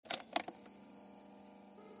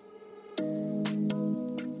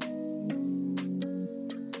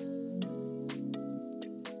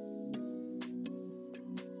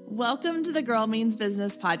Welcome to the Girl Means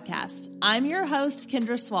Business podcast. I'm your host,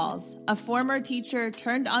 Kendra Swalls, a former teacher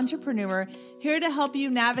turned entrepreneur, here to help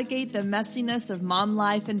you navigate the messiness of mom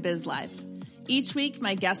life and biz life. Each week,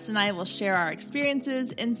 my guest and I will share our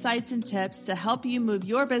experiences, insights, and tips to help you move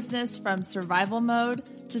your business from survival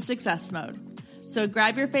mode to success mode. So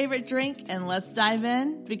grab your favorite drink and let's dive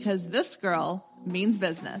in, because this girl means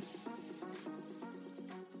business.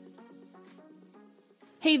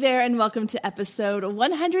 Hey there, and welcome to episode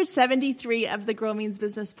 173 of the Girl Means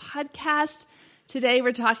Business podcast. Today,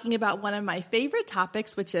 we're talking about one of my favorite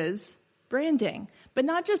topics, which is branding, but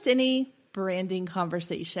not just any branding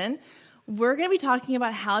conversation. We're going to be talking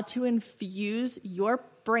about how to infuse your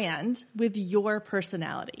brand with your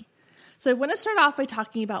personality. So I want to start off by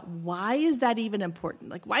talking about why is that even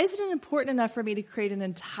important? Like, why is it important enough for me to create an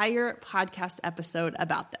entire podcast episode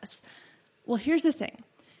about this? Well, here's the thing.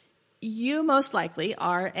 You most likely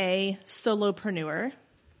are a solopreneur.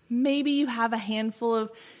 Maybe you have a handful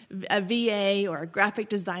of a VA or a graphic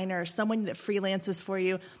designer or someone that freelances for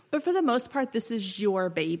you. But for the most part, this is your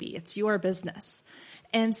baby. It's your business.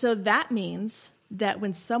 And so that means that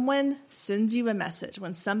when someone sends you a message,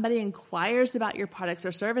 when somebody inquires about your products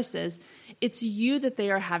or services, it's you that they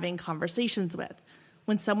are having conversations with.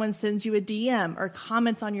 When someone sends you a DM or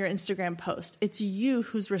comments on your Instagram post, it's you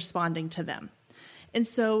who's responding to them. And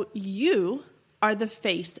so you are the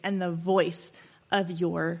face and the voice of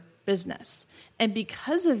your business. And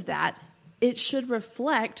because of that, it should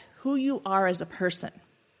reflect who you are as a person.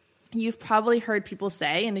 You've probably heard people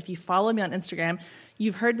say, and if you follow me on Instagram,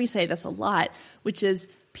 you've heard me say this a lot, which is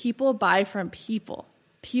people buy from people.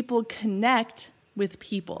 People connect with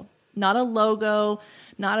people. Not a logo,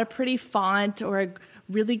 not a pretty font or a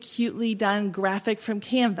really cutely done graphic from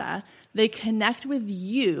Canva. They connect with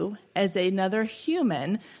you as another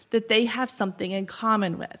human that they have something in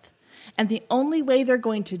common with. And the only way they're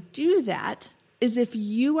going to do that is if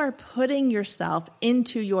you are putting yourself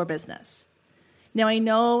into your business. Now, I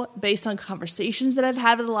know based on conversations that I've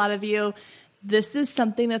had with a lot of you, this is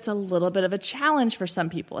something that's a little bit of a challenge for some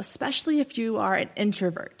people, especially if you are an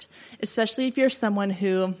introvert, especially if you're someone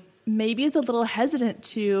who maybe is a little hesitant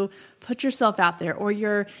to put yourself out there, or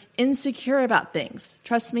you're insecure about things.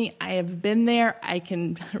 Trust me, I have been there. I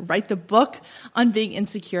can write the book on being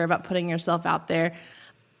insecure about putting yourself out there.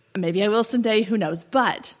 Maybe I will someday, who knows?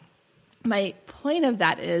 But my point of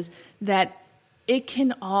that is that it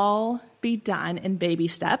can all be done in baby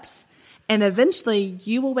steps. And eventually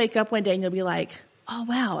you will wake up one day and you'll be like, oh,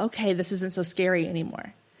 wow, okay, this isn't so scary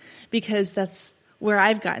anymore. Because that's where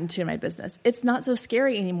I've gotten to in my business. It's not so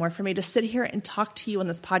scary anymore for me to sit here and talk to you on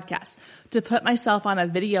this podcast, to put myself on a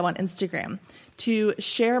video on Instagram, to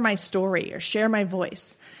share my story or share my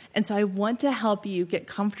voice. And so I want to help you get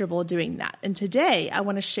comfortable doing that. And today I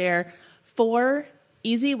want to share 4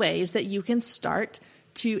 easy ways that you can start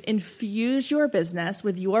to infuse your business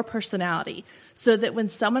with your personality, so that when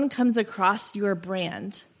someone comes across your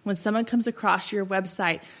brand, when someone comes across your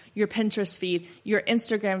website, your Pinterest feed, your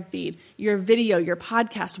Instagram feed, your video, your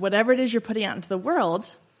podcast, whatever it is you're putting out into the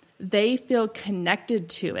world, they feel connected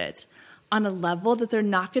to it on a level that they're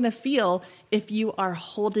not going to feel if you are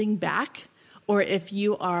holding back or if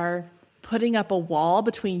you are putting up a wall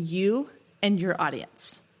between you and your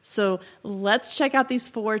audience. So let's check out these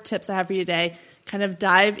 4 tips I have for you today, kind of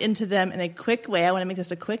dive into them in a quick way. I want to make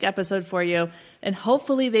this a quick episode for you, and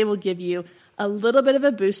hopefully they will give you a little bit of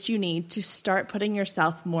a boost you need to start putting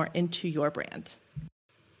yourself more into your brand.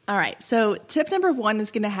 All right, so tip number 1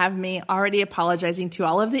 is going to have me already apologizing to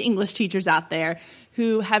all of the English teachers out there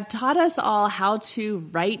who have taught us all how to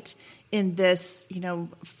write in this,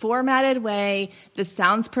 formatted way that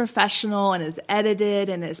sounds professional and is edited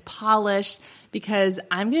and is polished, because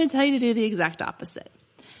I'm going to tell you to do the exact opposite.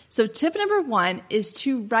 So tip number 1 is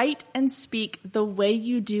to write and speak the way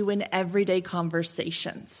you do in everyday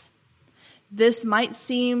conversations. This might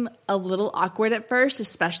seem a little awkward at first,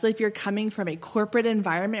 especially if you're coming from a corporate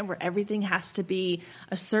environment where everything has to be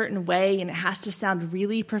a certain way and it has to sound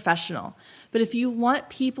really professional. But if you want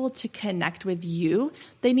people to connect with you,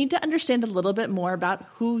 they need to understand a little bit more about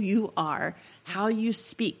who you are, how you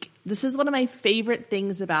speak. This is one of my favorite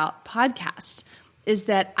things about podcasts, is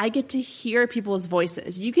that I get to hear people's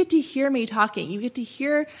voices. You get to hear me talking. You get to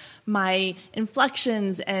hear my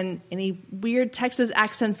inflections and any weird Texas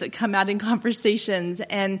accents that come out in conversations.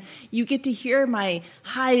 And you get to hear my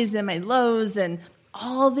highs and my lows and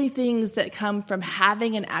all the things that come from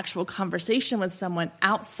having an actual conversation with someone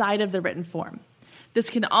outside of the written form.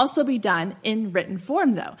 This can also be done in written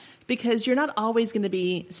form, though, because you're not always going to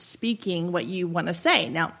be speaking what you want to say.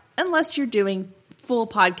 Now, unless you're doing full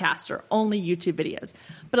podcasts or only YouTube videos.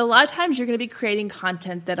 But a lot of times you're going to be creating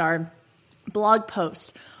content that are blog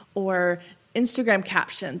posts or Instagram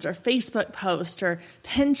captions or Facebook posts or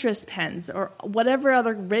Pinterest pins or whatever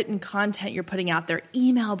other written content you're putting out there,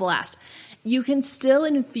 email blast. You can still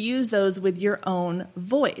infuse those with your own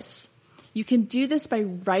voice. You can do this by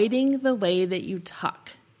writing the way that you talk.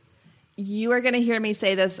 You are going to hear me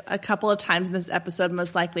say this a couple of times in this episode,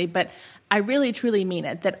 most likely, but I really, truly mean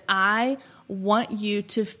it, that I want you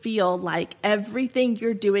to feel like everything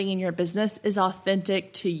you're doing in your business is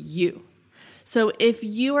authentic to you. So if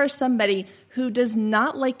you are somebody who does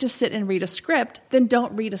not like to sit and read a script, then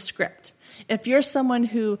don't read a script. If you're someone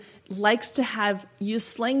who likes to use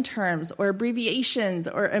slang terms or abbreviations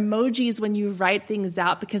or emojis when you write things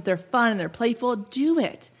out because they're fun and they're playful, do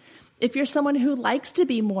it. If you're someone who likes to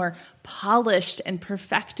be more polished and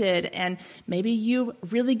perfected, and maybe you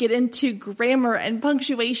really get into grammar and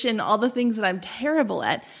punctuation, all the things that I'm terrible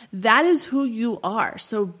at, that is who you are.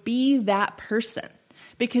 So be that person,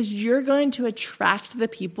 because you're going to attract the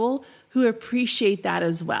people who appreciate that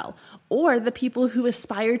as well, or the people who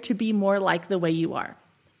aspire to be more like the way you are.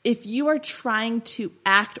 If you are trying to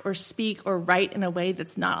act or speak or write in a way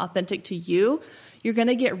that's not authentic to you, you're going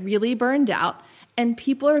to get really burned out. And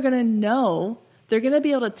people are going to know, they're going to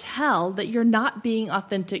be able to tell that you're not being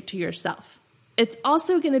authentic to yourself. It's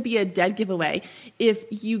also going to be a dead giveaway if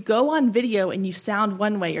you go on video and you sound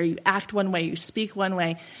one way or you act one way, you speak one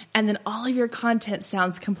way, and then all of your content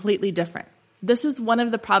sounds completely different. This is one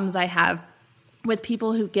of the problems I have with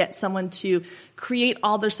people who get someone to create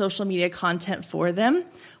all their social media content for them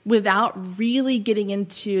without really getting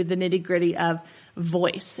into the nitty-gritty of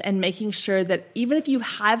voice and making sure that even if you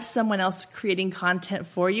have someone else creating content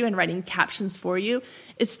for you and writing captions for you,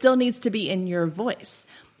 it still needs to be in your voice,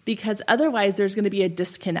 because otherwise there's going to be a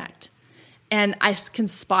disconnect. And I can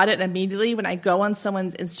spot it immediately when I go on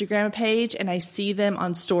someone's Instagram page and I see them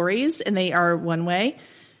on stories and they are one way.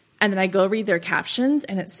 And then I go read their captions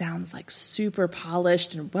and it sounds like super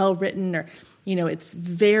polished and well written, or, it's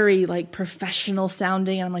very like professional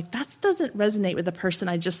sounding. And I'm like, that doesn't resonate with the person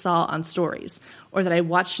I just saw on stories, or that I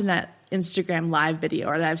watched in that Instagram live video,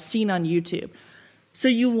 or that I've seen on YouTube. So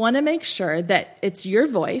you want to make sure that it's your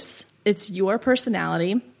voice, it's your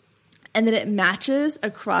personality, and that it matches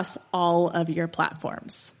across all of your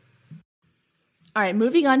platforms. All right,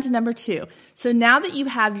 moving on to number 2. So now that you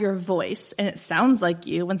have your voice and it sounds like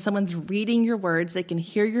you, when someone's reading your words, they can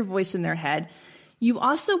hear your voice in their head, you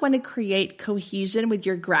also want to create cohesion with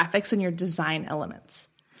your graphics and your design elements.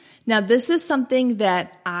 Now, this is something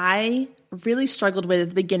that I really struggled with at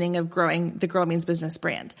the beginning of growing the Girl Means Business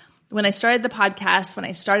brand. When I started the podcast, when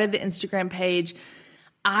I started the Instagram page,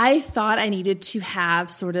 I thought I needed to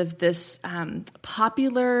have sort of this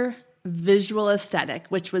popular visual aesthetic,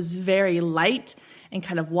 which was very light and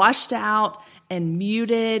kind of washed out and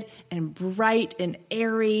muted and bright and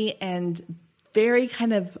airy and very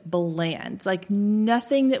kind of bland, like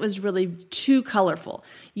nothing that was really too colorful.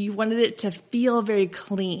 You wanted it to feel very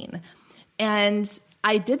clean. And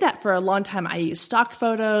I did that for a long time. I used stock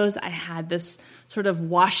photos. I had this sort of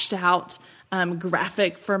washed out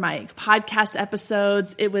graphic for my podcast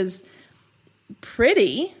episodes. It was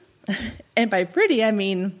pretty. And by pretty, I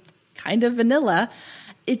mean kind of vanilla.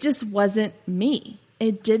 It just wasn't me.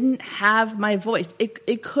 It didn't have my voice.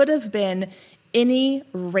 It could have been any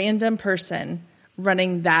random person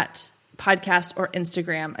running that podcast or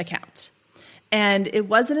Instagram account. And it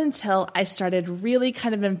wasn't until I started really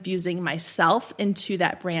kind of infusing myself into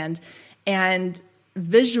that brand and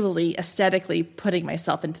visually, aesthetically putting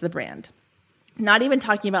myself into the brand. Not even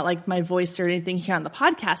talking about like my voice or anything here on the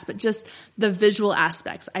podcast, but just the visual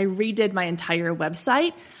aspects. I redid my entire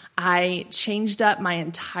website. I changed up my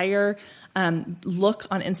entire look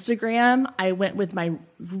on Instagram. I went with my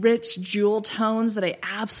rich jewel tones that I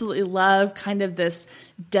absolutely love, kind of this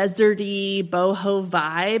deserty boho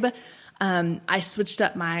vibe. I switched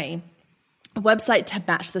up my website to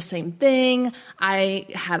match the same thing. I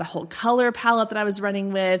had a whole color palette that I was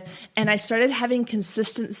running with, and I started having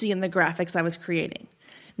consistency in the graphics I was creating.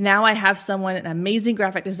 Now I have an amazing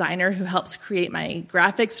graphic designer who helps create my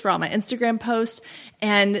graphics for all my Instagram posts,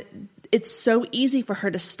 and it's so easy for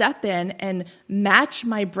her to step in and match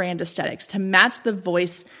my brand aesthetics, to match the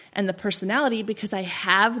voice and the personality, because I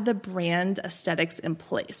have the brand aesthetics in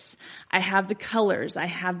place. I have the colors, I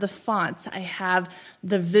have the fonts, I have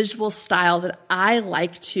the visual style that I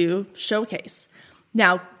like to showcase.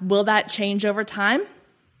 Now, will that change over time?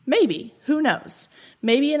 Maybe. Who knows?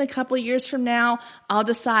 Maybe in a couple of years from now, I'll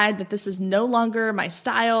decide that this is no longer my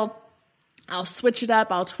style. I'll switch it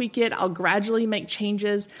up, I'll tweak it, I'll gradually make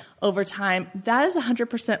changes over time. That is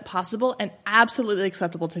 100% possible and absolutely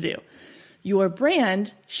acceptable to do. Your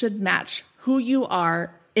brand should match who you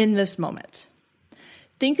are in this moment.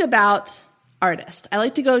 Think about artists. I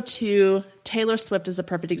like to go to Taylor Swift as a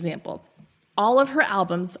perfect example. All of her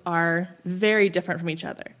albums are very different from each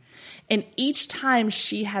other. And each time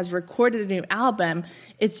she has recorded a new album,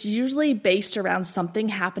 it's usually based around something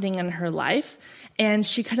happening in her life. And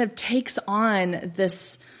she kind of takes on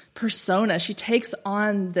this persona. She takes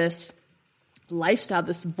on this lifestyle,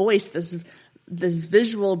 this voice, this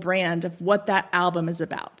visual brand of what that album is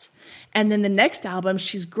about. And then the next album,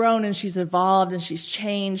 she's grown and she's evolved and she's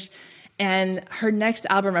changed. And her next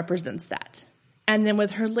album represents that. And then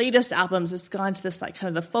with her latest albums, it's gone to this like kind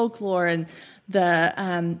of the folklore and the,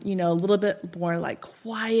 a little bit more like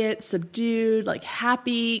quiet, subdued, like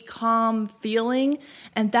happy, calm feeling.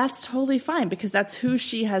 And that's totally fine because that's who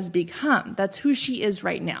she has become. That's who she is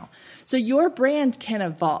right now. So your brand can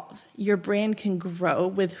evolve. Your brand can grow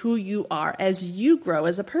with who you are as you grow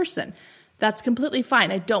as a person. That's completely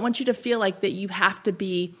fine. I don't want you to feel like that you have to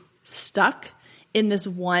be stuck in this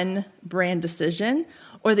one brand decision,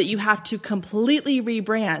 or that you have to completely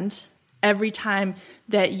rebrand every time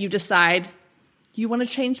that you decide you want to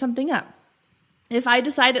change something up. If I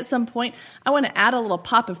decide at some point I want to add a little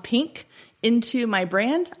pop of pink into my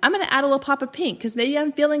brand, I'm going to add a little pop of pink because maybe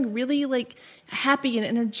I'm feeling really like happy and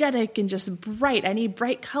energetic and just bright. I need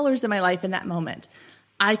bright colors in my life in that moment.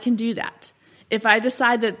 I can do that. If I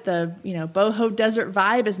decide that the, boho desert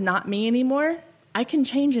vibe is not me anymore, I can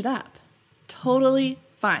change it up. Totally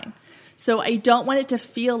fine. So I don't want it to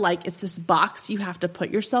feel like it's this box you have to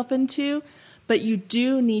put yourself into, but you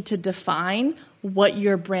do need to define what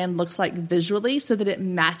your brand looks like visually so that it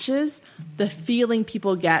matches the feeling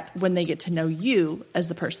people get when they get to know you as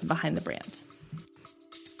the person behind the brand.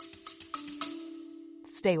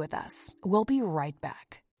 Stay with us. We'll be right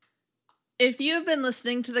back. If you've been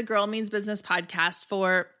listening to the Girl Means Business podcast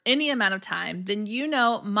for any amount of time, then you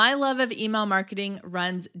know my love of email marketing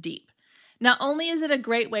runs deep. Not only is it a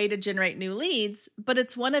great way to generate new leads, but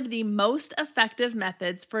it's one of the most effective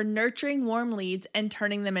methods for nurturing warm leads and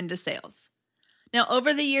turning them into sales. Now,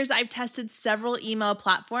 over the years, I've tested several email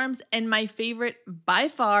platforms, and my favorite by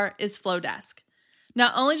far is Flowdesk.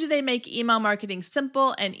 Not only do they make email marketing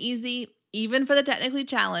simple and easy, even for the technically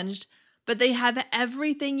challenged, but they have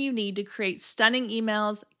everything you need to create stunning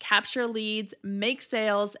emails, capture leads, make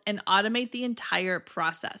sales, and automate the entire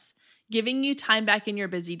process, giving you time back in your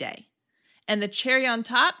busy day. And the cherry on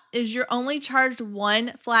top is you're only charged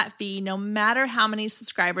one flat fee no matter how many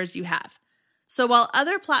subscribers you have. So while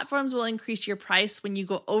other platforms will increase your price when you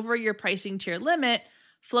go over your pricing tier limit,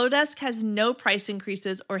 Flowdesk has no price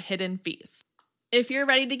increases or hidden fees. If you're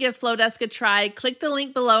ready to give Flowdesk a try, click the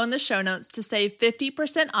link below in the show notes to save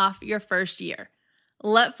 50% off your first year.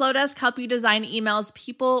 Let Flowdesk help you design emails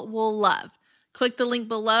people will love. Click the link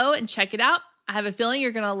below and check it out. I have a feeling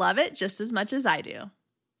you're going to love it just as much as I do.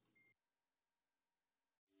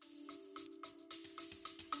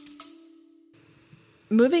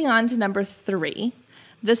 Moving on to number 3,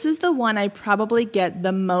 this is the one I probably get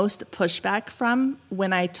the most pushback from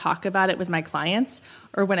when I talk about it with my clients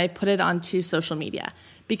or when I put it onto social media,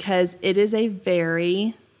 because it is a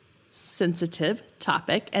very sensitive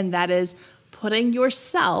topic, and that is putting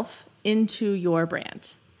yourself into your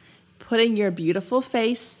brand, putting your beautiful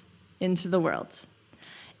face into the world.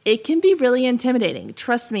 It can be really intimidating.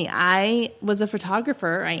 Trust me, I was a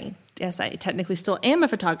photographer. Yes, I technically still am a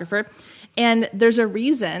photographer. And there's a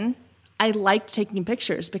reason I like taking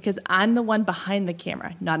pictures, because I'm the one behind the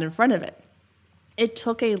camera, not in front of it. It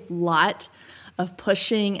took a lot of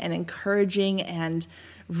pushing and encouraging and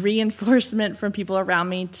reinforcement from people around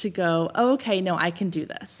me to go, oh, okay, no, I can do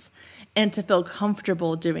this, and to feel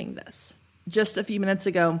comfortable doing this. Just a few minutes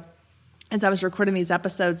ago, as I was recording these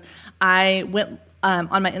episodes, I went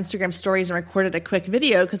on my Instagram stories and recorded a quick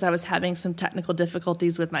video because I was having some technical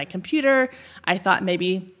difficulties with my computer. I thought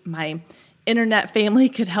maybe my internet family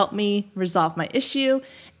could help me resolve my issue.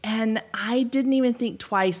 And I didn't even think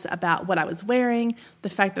twice about what I was wearing, the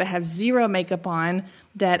fact that I have zero makeup on,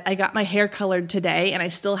 that I got my hair colored today and I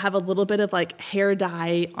still have a little bit of like hair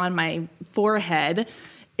dye on my forehead.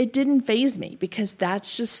 It didn't faze me because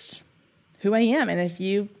that's just who I am. And if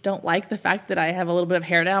you don't like the fact that I have a little bit of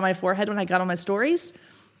hair dye on my forehead when I got on my stories,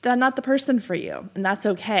 then I'm not the person for you, and that's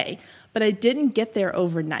okay. But I didn't get there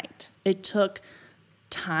overnight. It took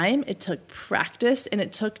time, it took practice, and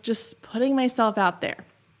it took just putting myself out there.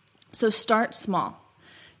 So start small.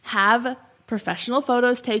 Have professional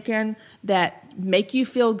photos taken that make you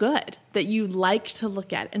feel good, that you like to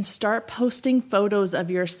look at and start posting photos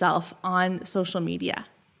of yourself on social media.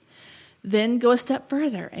 Then go a step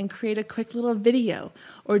further and create a quick little video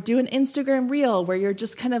or do an Instagram reel where you're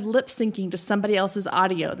just kind of lip syncing to somebody else's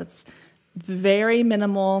audio. That's very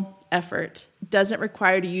minimal effort. Doesn't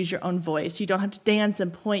require you to use your own voice. You don't have to dance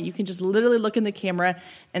and point. You can just literally look in the camera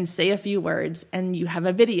and say a few words and you have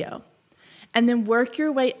a video. And then work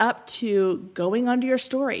your way up to going onto your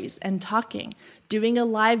stories and talking, doing a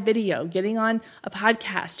live video, getting on a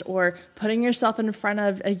podcast, or putting yourself in front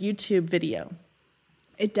of a YouTube video.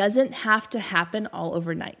 It doesn't have to happen all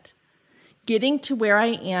overnight. Getting to where I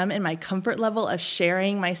am in my comfort level of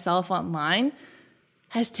sharing myself online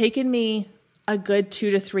has taken me a good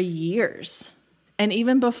 2 to 3 years. And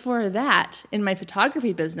even before that, in my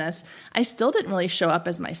photography business, I still didn't really show up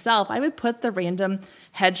as myself. I would put the random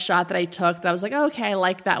headshot that I took that I was like, oh, okay, I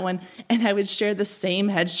like that one. And I would share the same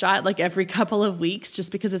headshot like every couple of weeks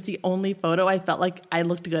just because it's the only photo I felt like I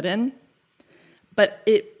looked good in. But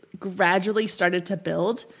it gradually started to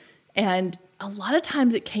build. And a lot of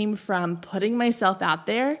times it came from putting myself out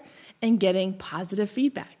there and getting positive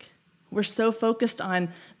feedback. We're so focused on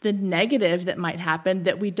the negative that might happen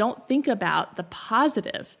that we don't think about the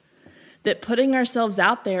positive, that putting ourselves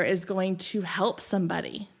out there is going to help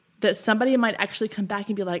somebody, that somebody might actually come back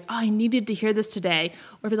and be like, oh, I needed to hear this today.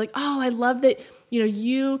 Or be like, oh, I love that,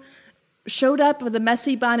 you showed up with a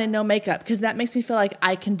messy bun and no makeup, because that makes me feel like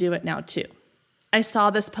I can do it now too. I saw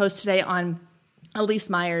this post today on Elyse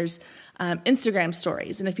Myers' Instagram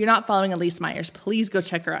stories. And if you're not following Elyse Myers, please go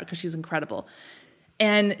check her out because she's incredible.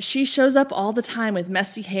 And she shows up all the time with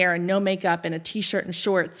messy hair and no makeup and a t-shirt and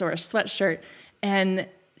shorts or a sweatshirt. And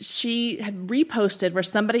she had reposted where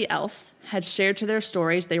somebody else had shared to their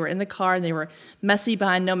stories. They were in the car and they were messy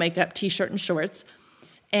bun, no makeup, t-shirt and shorts.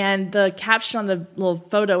 And the caption on the little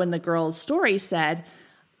photo in the girl's story said,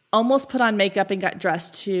 almost put on makeup and got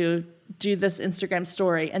dressed to do this Instagram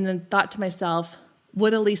story. And then thought to myself,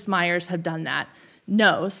 would Elyse Myers have done that?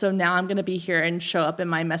 No, so now I'm going to be here and show up in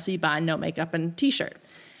my messy bun, no makeup, and t-shirt.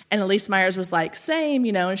 And Elyse Myers was like, same,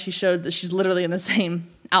 and she showed that she's literally in the same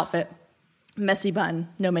outfit, messy bun,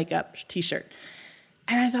 no makeup, t-shirt.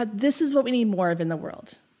 And I thought, this is what we need more of in the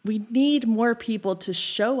world. We need more people to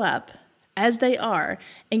show up as they are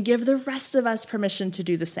and give the rest of us permission to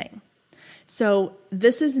do the same. So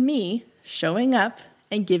this is me showing up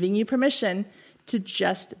and giving you permission to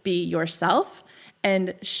just be yourself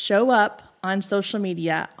and show up on social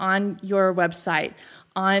media, on your website,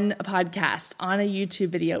 on a podcast, on a YouTube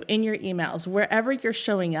video, in your emails, wherever you're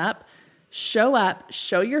showing up, show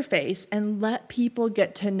your face, and let people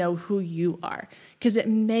get to know who you are. Because it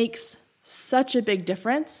makes such a big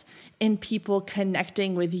difference in people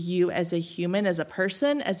connecting with you as a human, as a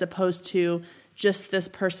person, as opposed to just this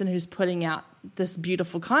person who's putting out this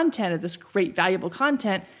beautiful content or this great, valuable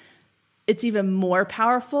content. It's even more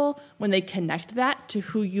powerful when they connect that to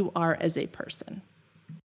who you are as a person.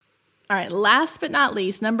 All right, last but not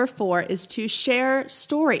least, number 4 is to share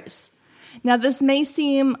stories. Now, this may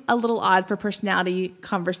seem a little odd for personality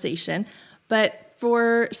conversation, but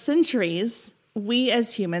for centuries, we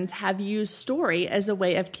as humans have used story as a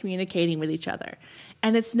way of communicating with each other.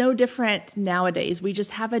 And it's no different nowadays. We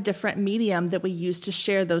just have a different medium that we use to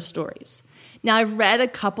share those stories. Now, I've read a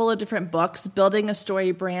couple of different books, Building a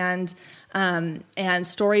Story Brand and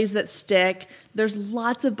Stories That Stick. There's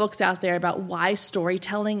lots of books out there about why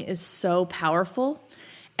storytelling is so powerful.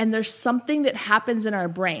 And there's something that happens in our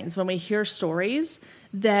brains when we hear stories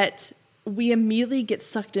that we immediately get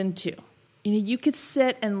sucked into. You could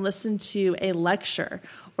sit and listen to a lecture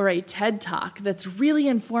or a TED Talk that's really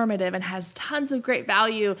informative and has tons of great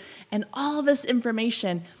value and all this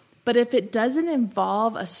information. But if it doesn't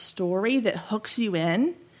involve a story that hooks you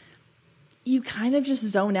in, you kind of just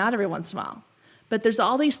zone out every once in a while. But there's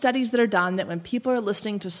all these studies that are done that when people are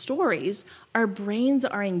listening to stories, our brains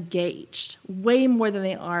are engaged way more than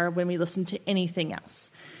they are when we listen to anything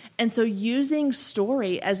else. And so using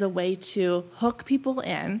story as a way to hook people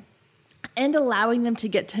in and allowing them to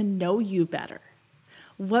get to know you better.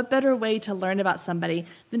 What better way to learn about somebody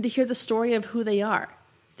than to hear the story of who they are?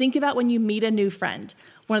 Think about when you meet a new friend.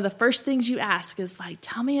 One of the first things you ask is like,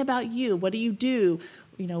 tell me about you. What do you do?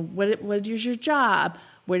 What is your job?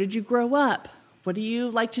 Where did you grow up? What do you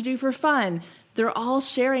like to do for fun? They're all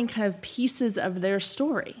sharing kind of pieces of their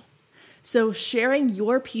story. So sharing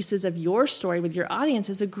your pieces of your story with your audience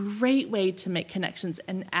is a great way to make connections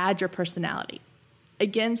and add your personality.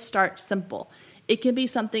 Again, start simple. It can be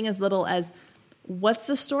something as little as, what's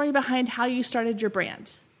the story behind how you started your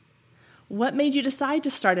brand? What made you decide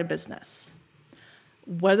to start a business?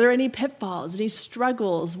 Were there any pitfalls, any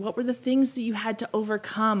struggles? What were the things that you had to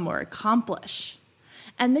overcome or accomplish?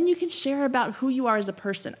 And then you can share about who you are as a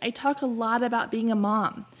person. I talk a lot about being a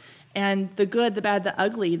mom and the good, the bad, the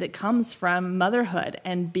ugly that comes from motherhood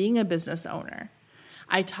and being a business owner.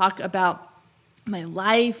 I talk about my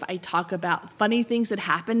life. I talk about funny things that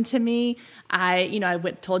happened to me.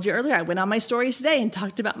 Told you earlier, I went on my stories today and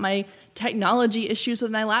talked about my technology issues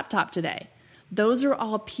with my laptop today. Those are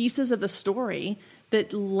all pieces of the story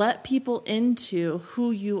that let people into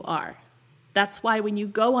who you are. That's why when you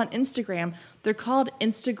go on Instagram, they're called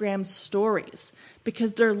Instagram stories,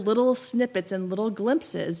 because they're little snippets and little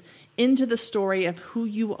glimpses into the story of who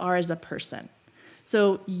you are as a person.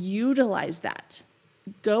 So utilize that.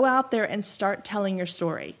 Go out there and start telling your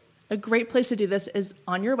story. A great place to do this is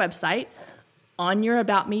on your website, on your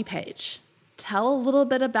About Me page. Tell a little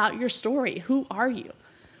bit about your story. Who are you?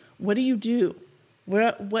 What do you do?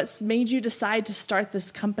 What's made you decide to start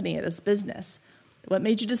this company or this business? What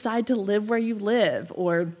made you decide to live where you live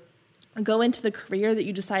or go into the career that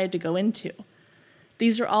you decided to go into?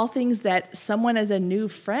 These are all things that someone as a new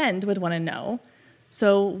friend would want to know.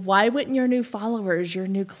 So why wouldn't your new followers, your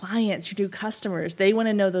new clients, your new customers, they want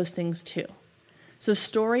to know those things too? So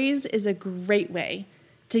stories is a great way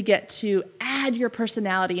to get to add your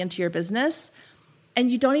personality into your business. And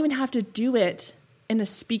you don't even have to do it in a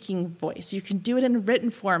speaking voice. You can do it in a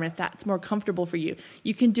written form if that's more comfortable for you.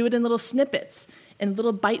 You can do it in little snippets, in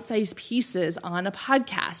little bite-sized pieces on a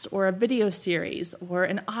podcast or a video series or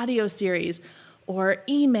an audio series or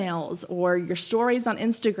emails or your stories on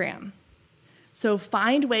Instagram. So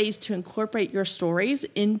find ways to incorporate your stories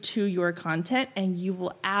into your content, and you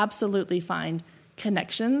will absolutely find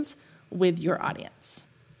connections with your audience.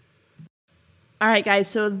 All right, guys,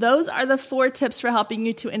 so those are the 4 tips for helping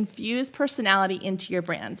you to infuse personality into your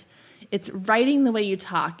brand. It's writing the way you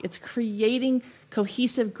talk. It's creating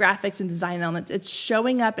cohesive graphics and design elements. It's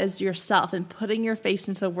showing up as yourself and putting your face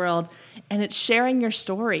into the world, and it's sharing your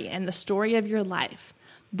story and the story of your life.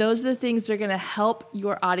 Those are the things that are going to help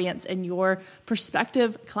your audience and your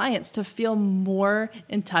prospective clients to feel more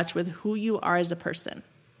in touch with who you are as a person.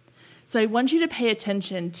 So I want you to pay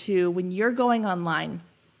attention to when you're going online,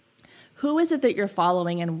 who is it that you're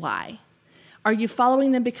following and why? Are you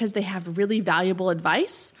following them because they have really valuable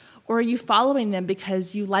advice, or are you following them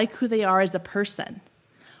because you like who they are as a person?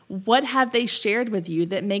 What have they shared with you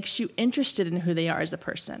that makes you interested in who they are as a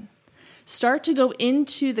person? Start to go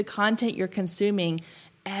into the content you're consuming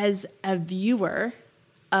as a viewer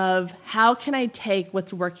of how can I take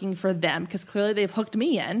what's working for them, because clearly they've hooked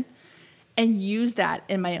me in, and use that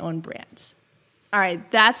in my own brand. All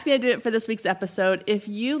right, that's going to do it for this week's episode. If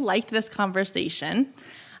you liked this conversation,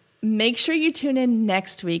 make sure you tune in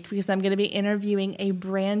next week, because I'm going to be interviewing a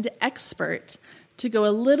brand expert to go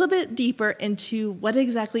a little bit deeper into what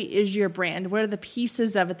exactly is your brand. What are the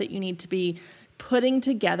pieces of it that you need to be putting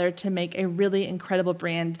together to make a really incredible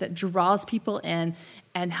brand that draws people in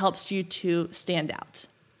and helps you to stand out.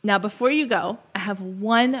 Now, before you go, I have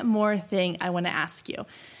one more thing I want to ask you,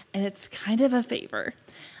 and it's kind of a favor.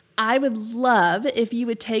 I would love if you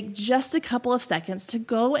would take just a couple of seconds to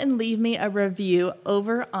go and leave me a review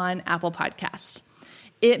over on Apple Podcast.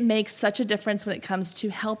 It makes such a difference when it comes to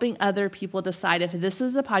helping other people decide if this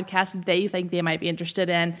is a podcast they think they might be interested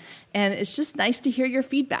in. And it's just nice to hear your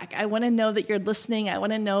feedback. I want to know that you're listening. I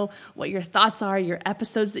want to know what your thoughts are, your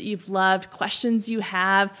episodes that you've loved, questions you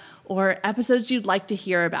have, or episodes you'd like to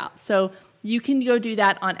hear about. So you can go do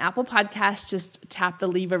that on Apple Podcasts. Just tap the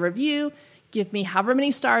leave a review. Give me however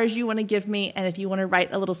many stars you want to give me. And if you want to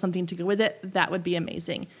write a little something to go with it, that would be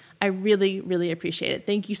amazing. I really, really appreciate it.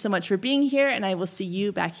 Thank you so much for being here, and I will see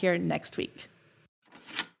you back here next week.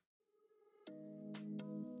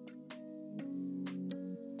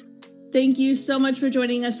 Thank you so much for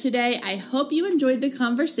joining us today. I hope you enjoyed the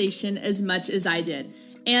conversation as much as I did.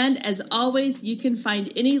 And as always, you can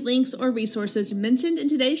find any links or resources mentioned in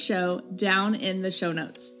today's show down in the show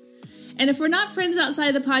notes. And if we're not friends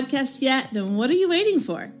outside the podcast yet, then what are you waiting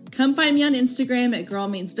for? Come find me on Instagram at Girl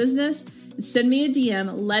Means Business and send me a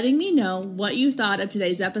DM letting me know what you thought of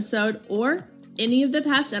today's episode or any of the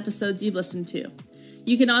past episodes you've listened to.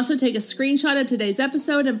 You can also take a screenshot of today's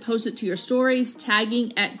episode and post it to your stories,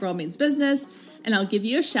 tagging at Girl Means Business, and I'll give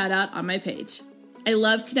you a shout out on my page. I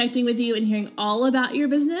love connecting with you and hearing all about your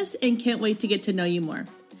business and can't wait to get to know you more.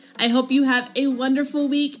 I hope you have a wonderful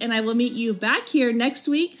week, and I will meet you back here next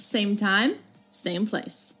week, same time, same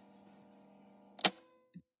place.